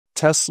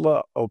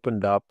Tesla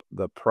opened up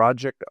the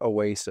Project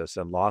Oasis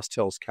in Lost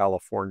Hills,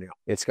 California.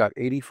 It's got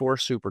 84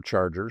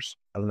 superchargers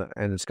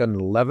and it's got an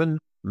 11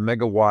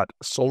 megawatt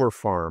solar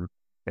farm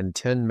and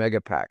 10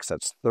 megapacks.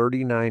 That's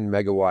 39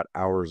 megawatt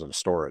hours of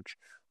storage.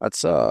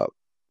 That's a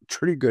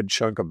pretty good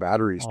chunk of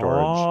battery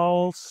storage.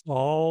 All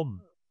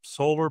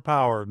solar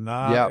power,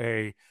 not Yep,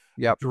 a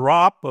yep.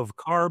 drop of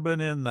carbon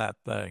in that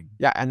thing.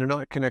 Yeah, and they're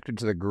not connected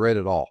to the grid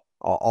at all.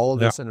 All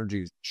of Yeah. this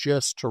energy is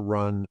just to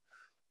run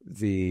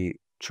the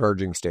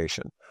charging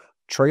station.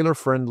 Trailer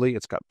friendly,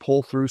 it's got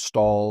pull through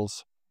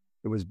stalls.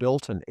 It was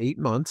built in 8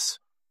 months,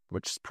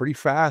 which is pretty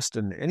fast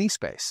in any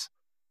space.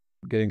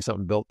 Getting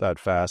something built that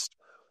fast.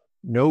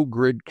 No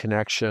grid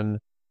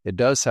connection. It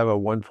does have a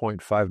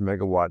 1.5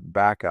 megawatt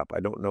backup. I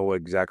don't know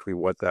exactly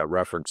what that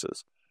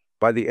references.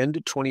 By the end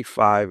of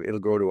 25, it'll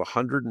go to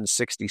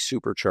 160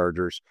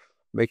 superchargers,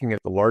 making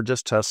it the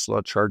largest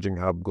Tesla charging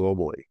hub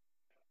globally.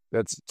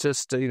 That's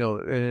just, and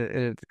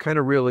it kind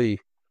of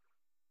really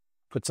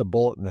puts a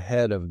bullet in the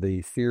head of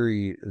the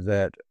theory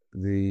that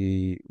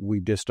we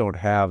just don't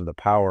have the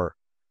power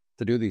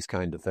to do these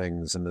kind of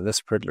things. And in this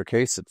particular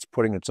case, it's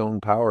putting its own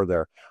power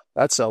there.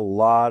 That's a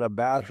lot of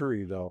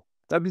battery, though.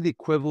 That'd be the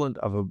equivalent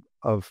of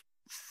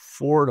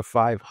 400 to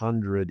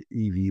 500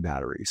 EV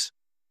batteries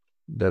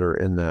that are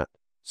in that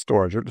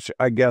storage, which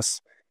I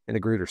guess in a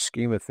greater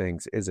scheme of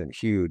things isn't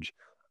huge.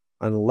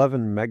 An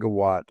 11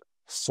 megawatt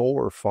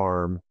solar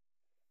farm,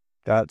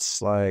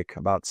 that's like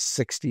about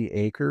 60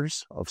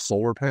 acres of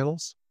solar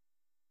panels.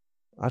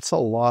 That's a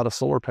lot of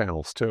solar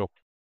panels, too.